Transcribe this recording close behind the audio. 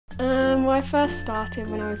Well, I first started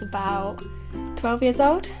when I was about 12 years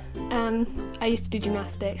old. I used to do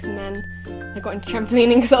gymnastics and then I got into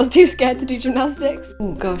trampolining because I was too scared to do gymnastics.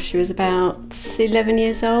 Oh gosh, she was about 11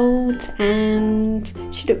 years old and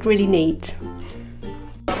she looked really neat.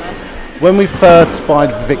 When we first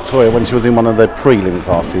spied Victoria when she was in one of the prelim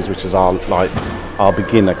classes, which is our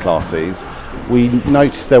beginner classes, we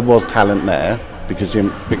noticed there was talent there because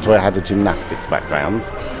Victoria had a gymnastics background,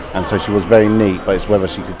 and so she was very neat, but it's whether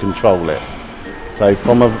she could control it. So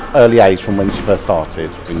from an early age, from when she first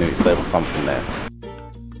started, we knew there was something there.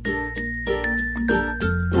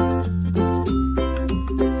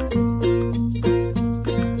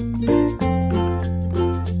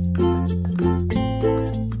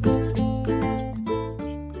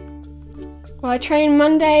 Well, I train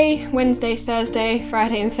Monday, Wednesday, Thursday,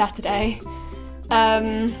 Friday and Saturday.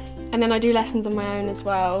 And then I do lessons on my own as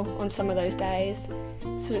well on some of those days.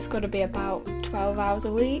 So it's got to be about 12 hours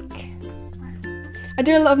a week. I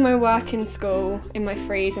do a lot of my work in school, in my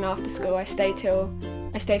frees and after school. I stay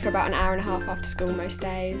for about an hour and a half after school most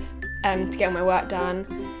days to get all my work done.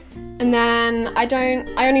 And then I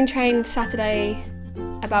only train Saturday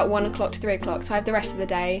about 1 o'clock to 3 o'clock, so I have the rest of the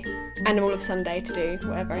day and all of Sunday to do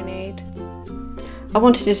whatever I need. I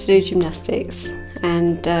wanted her to do gymnastics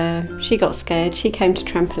and she got scared. She came to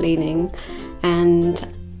trampolining and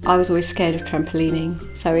I was always scared of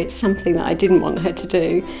trampolining, so it's something that I didn't want her to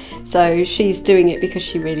do. So she's doing it because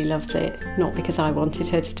she really loves it, not because I wanted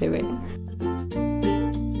her to do it.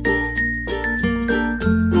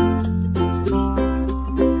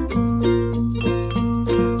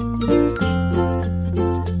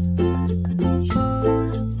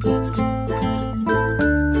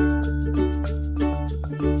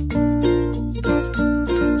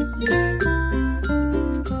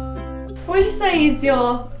 What would you say is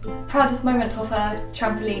your proudest moment of her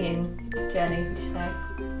trampolining journey, would you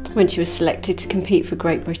say? When she was selected to compete for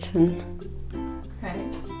Great Britain. Right.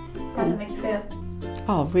 How did it make you feel?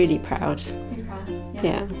 Oh, really proud. Really proud,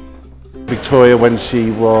 Yeah. Victoria, when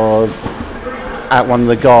she was at one of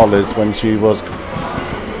the galas, and she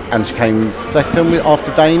came second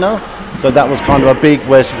after Dana, so that was kind of a big,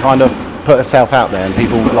 where she kind of put herself out there and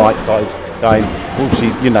people started going, well,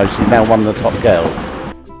 she's now one of the top girls.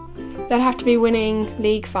 They'd have to be winning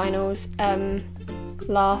league finals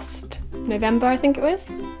last November, I think it was.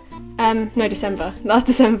 No, December. Last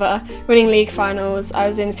December, winning league finals. I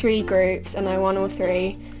was in 3 groups and I won all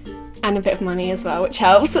 3, and a bit of money as well, which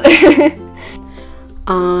helps.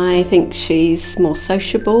 I think she's more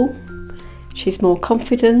sociable, she's more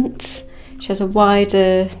confident, she has a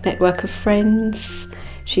wider network of friends,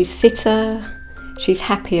 she's fitter, she's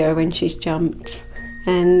happier when she's jumped.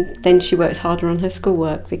 And then she works harder on her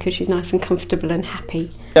schoolwork because she's nice and comfortable and happy.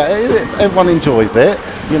 Yeah, everyone enjoys it.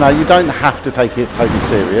 You don't have to take it totally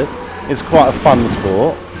serious. It's quite a fun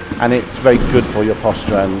sport and it's very good for your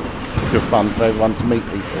posture and good fun for everyone to meet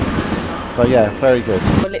people. So yeah, very good.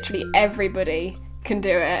 Well, literally everybody can do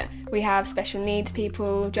it. We have special needs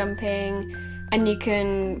people jumping, and you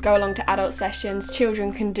can go along to adult sessions.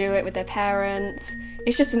 Children can do it with their parents.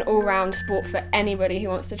 It's just an all-round sport for anybody who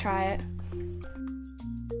wants to try it.